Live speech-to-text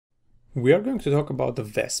We are going to talk about the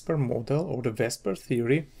VSEPR model or the VSEPR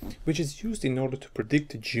theory, which is used in order to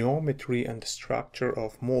predict the geometry and the structure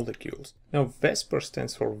of molecules. Now, VSEPR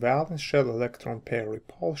stands for valence shell electron pair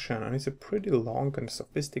repulsion, and it's a pretty long and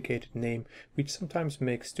sophisticated name, which sometimes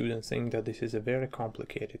makes students think that this is a very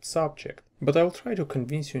complicated subject. But I will try to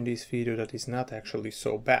convince you in this video that it's not actually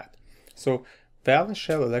so bad. So, valence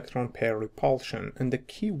shell electron pair repulsion, and the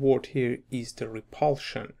key word here is the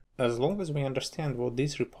repulsion. As long as we understand what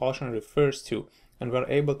this repulsion refers to and we're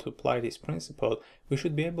able to apply this principle, we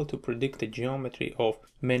should be able to predict the geometry of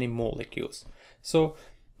many molecules. So,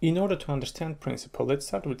 in order to understand principle, let's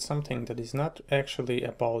start with something that is not actually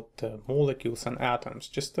about molecules and atoms,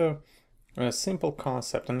 just a simple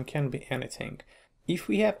concept, and it can be anything. If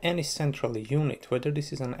we have any central unit, whether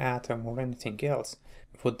this is an atom or anything else,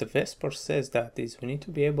 what the VSEPR says that is we need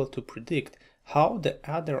to be able to predict how the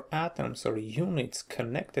other atoms or units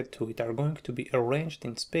connected to it are going to be arranged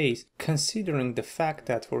in space, considering the fact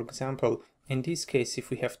that, for example, in this case,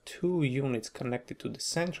 if we have two units connected to the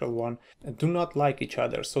central one, do not like each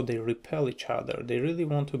other, so they repel each other. They really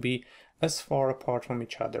want to be as far apart from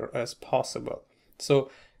each other as possible.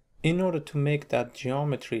 So, in order to make that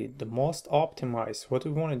geometry the most optimized, what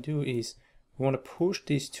we want to do is we want to push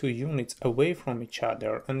these two units away from each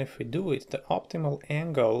other, and if we do it, the optimal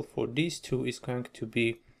angle for these two is going to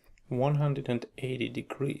be 180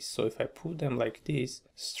 degrees. So if I put them like this,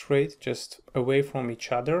 straight just away from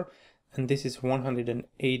each other, and this is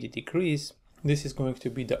 180 degrees, this is going to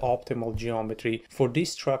be the optimal geometry for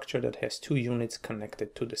this structure that has two units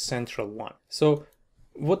connected to the central one. So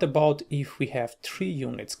what about if we have three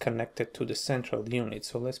units connected to the central unit?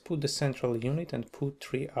 So let's put the central unit and put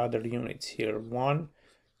three other units here. 1,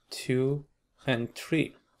 2, and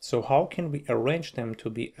 3. So how can we arrange them to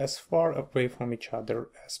be as far away from each other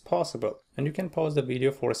as possible? And you can pause the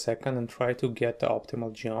video for a second and try to get the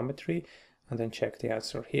optimal geometry and then check the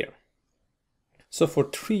answer here. So for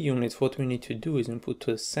 3 units, what we need to do is we put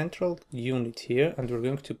the central unit here, and we're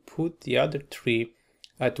going to put the other 3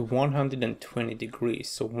 at 120 degrees.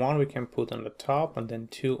 So 1 we can put on the top and then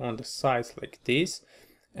 2 on the sides like this,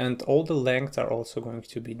 and all the lengths are also going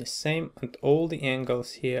to be the same, and all the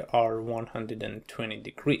angles here are 120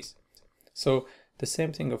 degrees. So the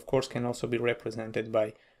same thing of course can also be represented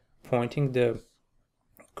by pointing the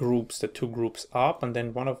groups, the two groups up, and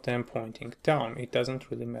then one of them pointing down. It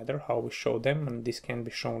doesn't really matter how we show them, and this can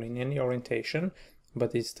be shown in any orientation,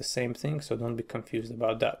 but it's the same thing, so don't be confused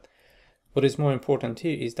about that. What is more important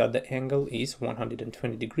here is that the angle is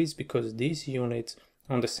 120 degrees because these units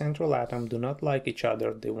on the central atom do not like each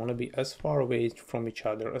other. They want to be as far away from each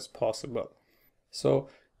other as possible. So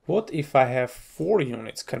what if I have 4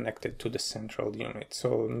 units connected to the central unit?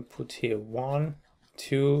 So let me put here 1,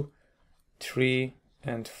 2, 3,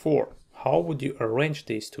 and 4. How would you arrange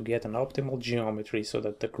this to get an optimal geometry so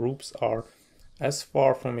that the groups are as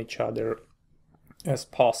far from each other as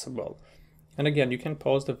possible? And again, you can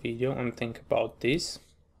pause the video and think about this.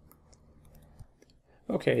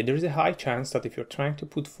 Okay, there is a high chance that if you're trying to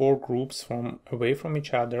put 4 groups away from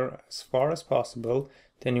each other as far as possible,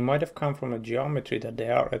 then you might have come from a geometry that they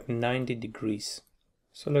are at 90 degrees.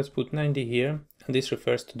 So let's put 90 here, and this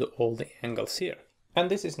refers to all the angles here.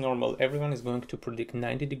 And this is normal. Everyone is going to predict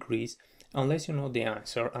 90 degrees unless you know the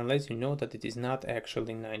answer, unless you know that it is not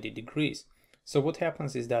actually 90 degrees. So what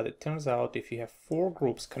happens is that it turns out if you have 4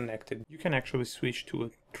 groups connected, you can actually switch to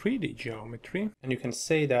a 3D geometry, and you can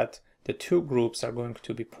say that the 2 groups are going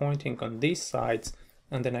to be pointing on these sides,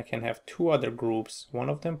 and then I can have 2 other groups, one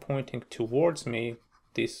of them pointing towards me,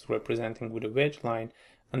 this representing with a wedge line,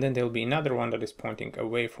 and then there'll be another one that is pointing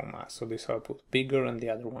away from us. So this I'll put bigger and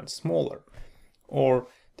the other one smaller. Or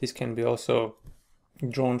this can be also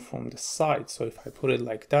drawn from the side. So if I put it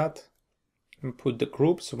like that, and put the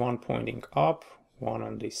groups, one pointing up, one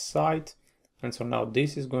on this side, and so now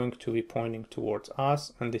this is going to be pointing towards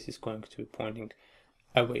us, and this is going to be pointing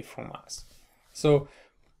away from us. So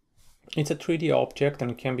it's a 3D object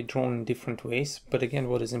and it can be drawn in different ways, but again,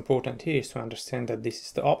 what is important here is to understand that this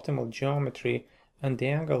is the optimal geometry, and the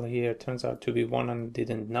angle here turns out to be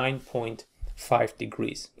 109.5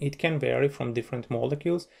 degrees. It can vary from different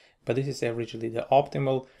molecules, but this is averagely the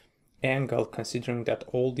optimal angle considering that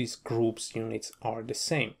all these groups units are the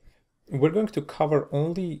same. We're going to cover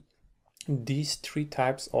only these 3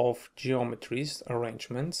 types of geometries,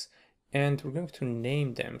 arrangements, and we're going to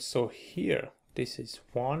name them. So here, this is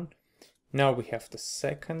 1, now we have the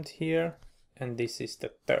 2nd here, and this is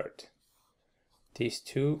the 3rd. These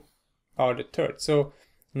 2 are the 3rd. So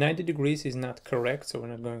 90 degrees is not correct, so we're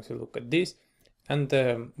not going to look at this, and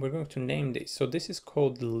we're going to name this. So this is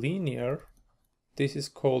called linear, this is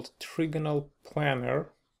called trigonal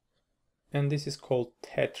planar, and this is called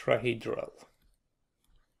tetrahedral.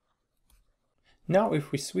 Now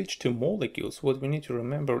if we switch to molecules, what we need to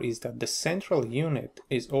remember is that the central unit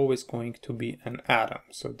is always going to be an atom.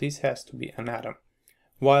 So this has to be an atom.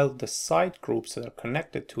 While the side groups that are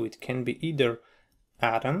connected to it can be either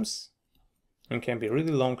atoms, and can be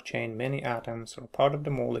really long chain, many atoms, or part of the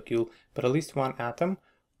molecule, but at least one atom,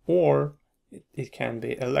 or it can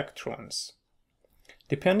be electrons.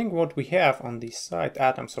 Depending what we have on this side,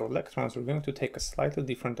 atoms or electrons, we're going to take a slightly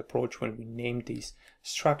different approach when we name this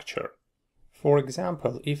structure. For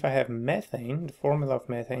example, if I have methane, the formula of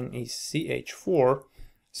methane is CH4,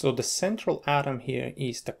 so the central atom here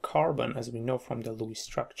is the carbon, as we know from the Lewis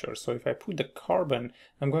structure. So if I put the carbon,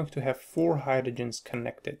 I'm going to have 4 hydrogens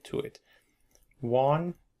connected to it.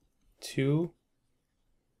 1, 2,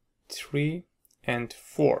 3, and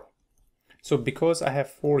 4. So because I have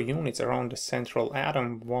 4 units around the central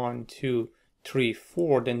atom, 1, 2, 3,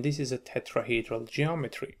 4, then this is a tetrahedral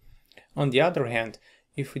geometry. On the other hand,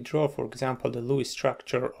 if we draw, for example, the Lewis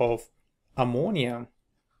structure of ammonia,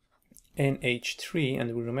 NH3,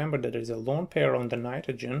 and we remember that there is a lone pair on the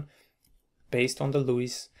nitrogen based on the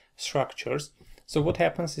Lewis structures. So what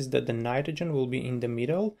happens is that the nitrogen will be in the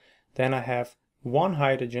middle, then I have one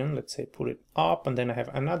hydrogen, let's say put it up, and then I have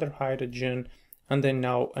another hydrogen, and then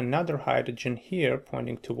now another hydrogen here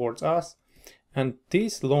pointing towards us, and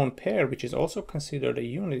this lone pair, which is also considered a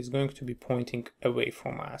unit, is going to be pointing away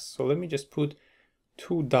from us. So let me just put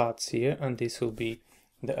 2 dots here, and this will be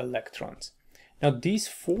the electrons. Now these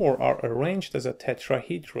 4 are arranged as a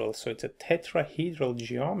tetrahedral, so it's a tetrahedral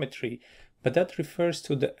geometry, but that refers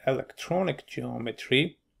to the electronic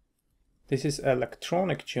geometry. This is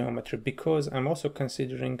electronic geometry because I'm also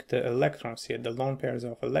considering the electrons here, the lone pairs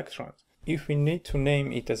of electrons. If we need to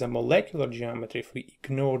name it as a molecular geometry, if we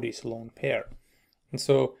ignore this lone pair. And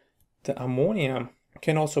so the ammonia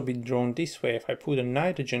can also be drawn this way. If I put a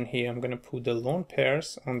nitrogen here, I'm going to put the lone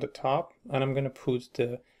pairs on the top, and I'm going to put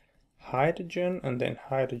the hydrogen and then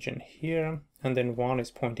hydrogen here, and then one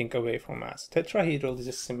is pointing away from us. Tetrahedral is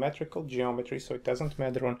a symmetrical geometry, so it doesn't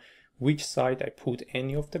matter on which side I put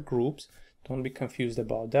any of the groups. Don't be confused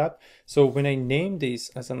about that. So when I name this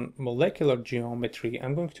as a molecular geometry,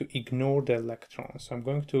 I'm going to ignore the electrons. So I'm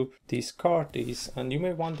going to discard this, and you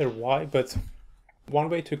may wonder why, but one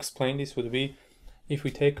way to explain this would be if we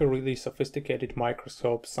take a really sophisticated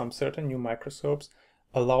microscope. Some certain new microscopes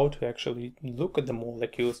allow to actually look at the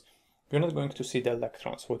molecules. You're not going to see the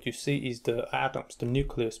electrons. What you see is the atoms, the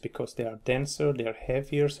nucleus, because they are denser, they are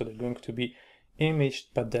heavier, so they're going to be imaged,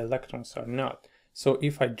 but the electrons are not. So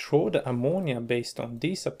if I draw the ammonia based on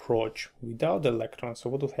this approach without the electrons, so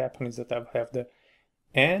what will happen is that I'll have the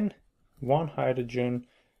N, one hydrogen,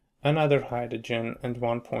 another hydrogen, and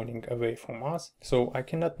one pointing away from us. So I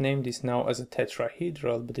cannot name this now as a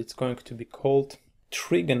tetrahedral, but it's going to be called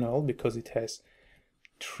trigonal because it has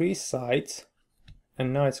 3 sides.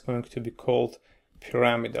 And now it's going to be called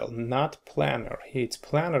pyramidal, not planar. Here it's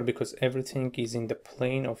planar because everything is in the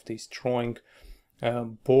plane of this drawing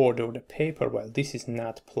board or the paper, while this is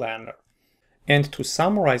not planar. And to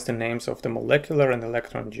summarize the names of the molecular and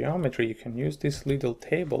electron geometry, you can use this little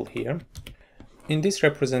table here. In this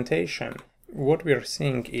representation, what we are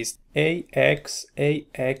seeing is AX,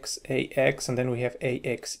 AX, AX, and then we have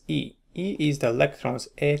AXE. E is the electrons,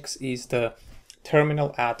 X is the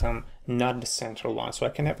terminal atom, not the central one. So I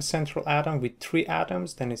can have a central atom with 3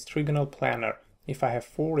 atoms, then it's trigonal planar. If I have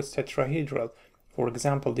 4, it's tetrahedral. For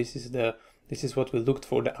example, this is what we looked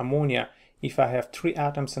for, the ammonia. If I have 3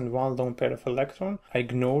 atoms and 1 lone pair of electron, I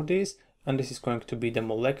ignore this, and this is going to be the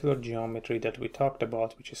molecular geometry that we talked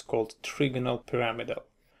about, which is called trigonal pyramidal.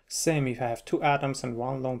 Same, if I have 2 atoms and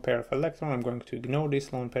 1 lone pair of electron, I'm going to ignore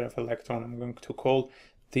this lone pair of electron. I'm going to call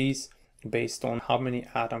these based on how many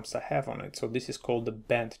atoms I have on it. So this is called the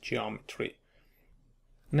band geometry.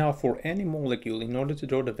 Now for any molecule, in order to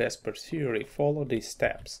draw the VSEPR theory, follow these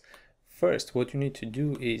steps. First, what you need to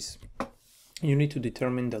do is you need to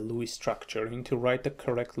determine the Lewis structure. You need to write the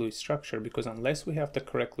correct Lewis structure, because unless we have the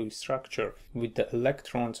correct Lewis structure with the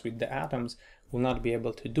electrons, with the atoms, we'll not be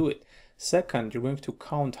able to do it. Second, you're going to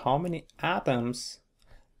count how many atoms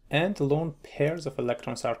and lone pairs of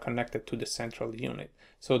electrons are connected to the central unit.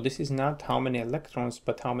 So this is not how many electrons,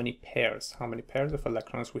 but how many pairs of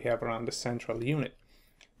electrons we have around the central unit.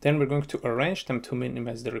 Then we're going to arrange them to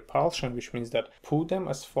minimize the repulsion, which means that put them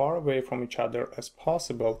as far away from each other as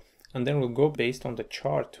possible, and then we'll go based on the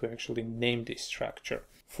chart to actually name this structure.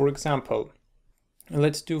 For example,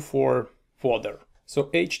 let's do for water. So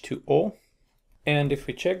H2O, And if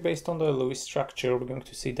we check based on the Lewis structure, we're going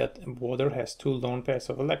to see that water has two lone pairs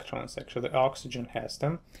of electrons. Actually, oxygen has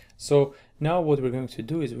them. So now what we're going to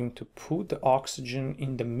do is we're going to put the oxygen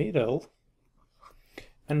in the middle.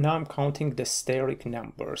 And now I'm counting the steric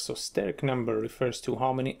number. So steric number refers to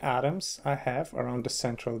how many atoms I have around the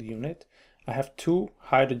central unit. I have two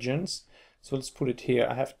hydrogens. So let's put it here.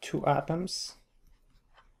 I have two atoms.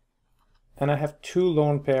 And I have two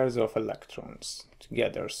lone pairs of electrons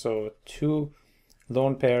together. So two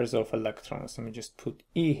lone pairs of electrons. Let me just put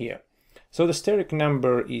E here. So the steric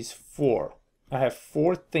number is 4. I have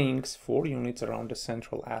 4 things, 4 units around the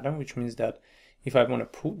central atom, which means that if I want to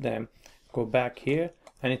put them, go back here,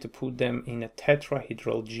 I need to put them in a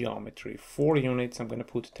tetrahedral geometry. 4 units, I'm going to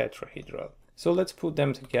put tetrahedral. So let's put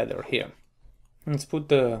them together here. Let's put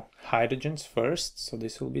the hydrogens first. So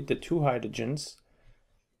this will be the 2 hydrogens.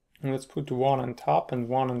 And let's put one on top and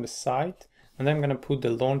one on the side. And then I'm going to put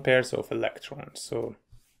the lone pairs of electrons. So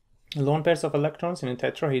lone pairs of electrons in a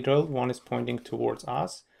tetrahedral, one is pointing towards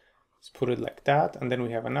us. Let's put it like that. And then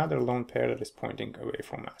we have another lone pair that is pointing away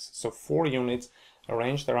from us. So 4 units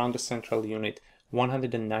arranged around the central unit,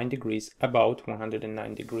 109 degrees, about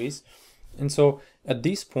 109 degrees. And so at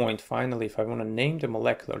this point, finally, if I want to name the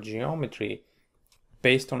molecular geometry,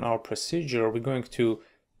 based on our procedure, we're going to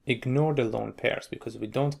ignore the lone pairs because we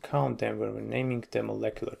don't count them when we're naming the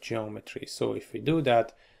molecular geometry. So if we do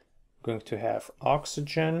that, we're going to have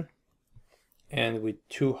oxygen and with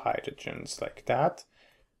 2 hydrogens like that.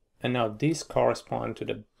 And now these correspond to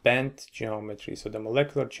the bent geometry. So the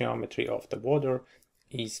molecular geometry of the water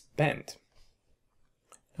is bent.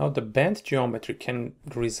 Now the bent geometry can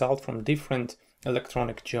result from different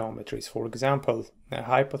electronic geometries. For example,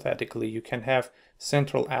 hypothetically, you can have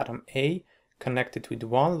central atom A connected with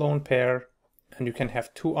 1 lone pair, and you can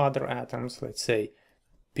have 2 other atoms, let's say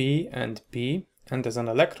B and B, and as an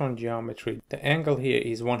electron geometry, the angle here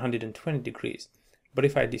is 120 degrees. But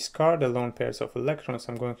if I discard the lone pairs of electrons,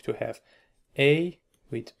 I'm going to have A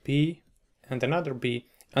with B and another B,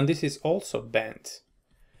 and this is also bent.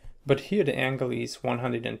 But here the angle is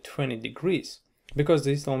 120 degrees. Because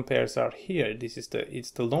these lone pairs are here,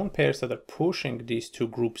 it's the lone pairs that are pushing these 2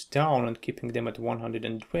 groups down and keeping them at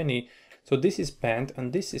 120. So this is bent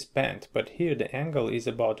and this is bent, but here the angle is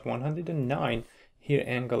about 109, here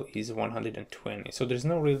angle is 120. So there's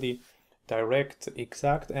no really direct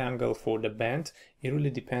exact angle for the bent. It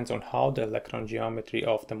really depends on how the electron geometry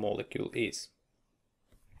of the molecule is.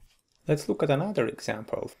 Let's look at another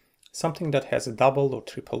example, something that has a double or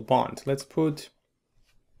triple bond. Let's put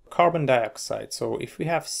carbon dioxide. So if we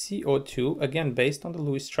have CO2, again based on the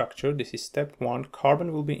Lewis structure, this is step 1,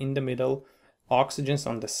 carbon will be in the middle, oxygen's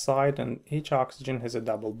on the side, and each oxygen has a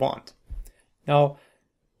double bond. Now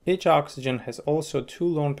each oxygen has also 2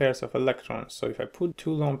 lone pairs of electrons. So if I put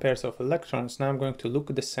 2 lone pairs of electrons, now I'm going to look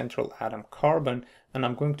at the central atom carbon and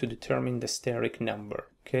I'm going to determine the steric number.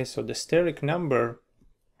 Okay, so the steric number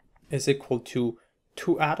is equal to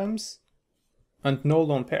 2 atoms and no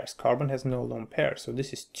lone pairs. Carbon has no lone pairs, so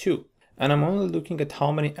this is 2. And I'm only looking at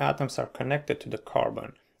how many atoms are connected to the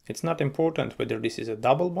carbon. It's not important whether this is a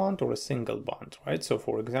double bond or a single bond, right? So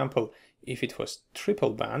for example, if it was triple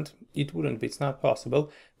bond, it wouldn't be, it's not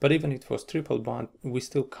possible. But even if it was triple bond, we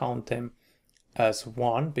still count them as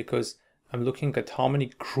 1 because I'm looking at how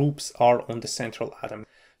many groups are on the central atom.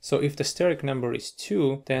 So if the steric number is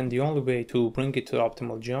 2, then the only way to bring it to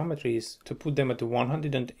optimal geometry is to put them at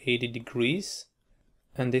 180 degrees,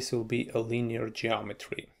 and this will be a linear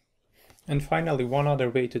geometry. And finally, one other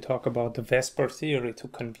way to talk about the VSEPR theory to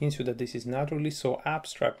convince you that this is not really so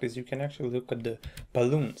abstract is you can actually look at the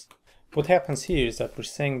balloons. What happens here is that we're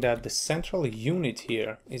saying that the central unit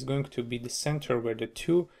here is going to be the center where the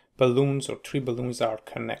 2 balloons or 3 balloons are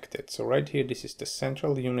connected. So right here, this is the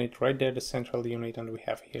central unit, right there the central unit, and we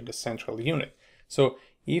have here the central unit. So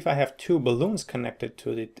if I have 2 balloons connected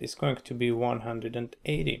to it, it's going to be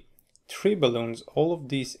 180. 3 balloons, all of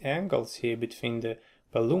these angles here between the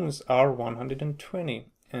balloons are 120,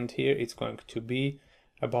 and here it's going to be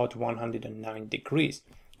about 109 degrees.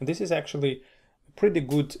 And this is actually a pretty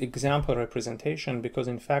good example representation because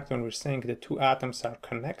in fact when we're saying the 2 atoms are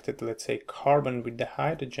connected, let's say carbon with the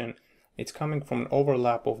hydrogen, it's coming from an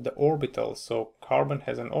overlap of the orbitals. So carbon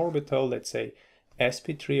has an orbital, let's say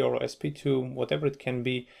sp3 or sp2, whatever it can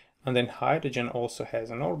be, and then hydrogen also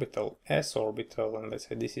has an orbital, s orbital, and let's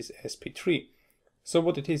say this is sp3. So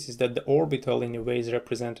what it is that the orbital in a way is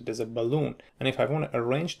represented as a balloon, and if I want to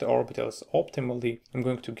arrange the orbitals optimally, I'm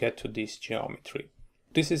going to get to this geometry.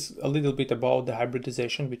 This is a little bit about the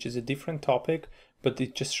hybridization, which is a different topic, but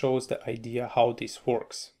it just shows the idea how this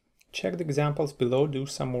works. Check the examples below, do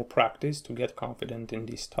some more practice to get confident in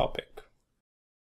this topic.